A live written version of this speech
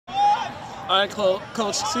All right,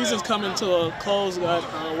 Coach. Season's coming to a close. We got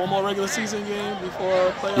one more regular season game before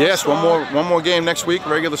playoffs. Yes, one more game next week,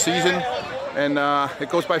 regular season, and it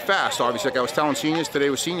goes by fast. Obviously, like I was telling seniors, today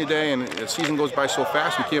was senior day, and the season goes by so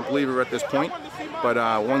fast. We can't believe we're at this point. But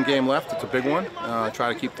one game left. It's a big one.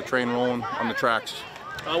 Try to keep the train rolling on the tracks.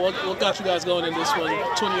 What got you guys going in this one?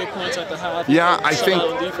 28 points at the half. Yeah, I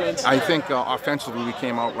think offensively we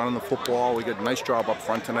came out running the football. We did a nice job up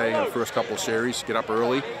front today in the first couple of series, get up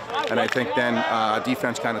early. And I think then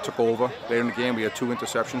defense kind of took over. Later in the game we had 2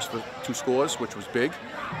 interceptions for 2 scores, which was big.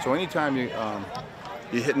 So anytime you're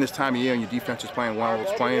hitting this time of year and your defense is playing well,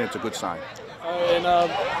 it's a good sign. And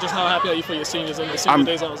just how happy are you for your seniors and the senior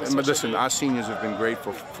days? Listen, our seniors have been great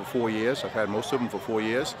for 4 years. I've had most of them for 4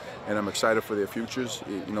 years, and I'm excited for their futures,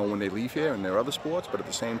 you know, when they leave here and their other sports, but at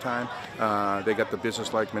the same time, they got the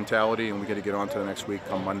business-like mentality, and we got to get on to the next week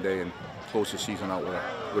come Monday and close the season out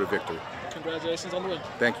with a victory. Congratulations on the win.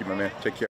 Thank you, my man. Take care.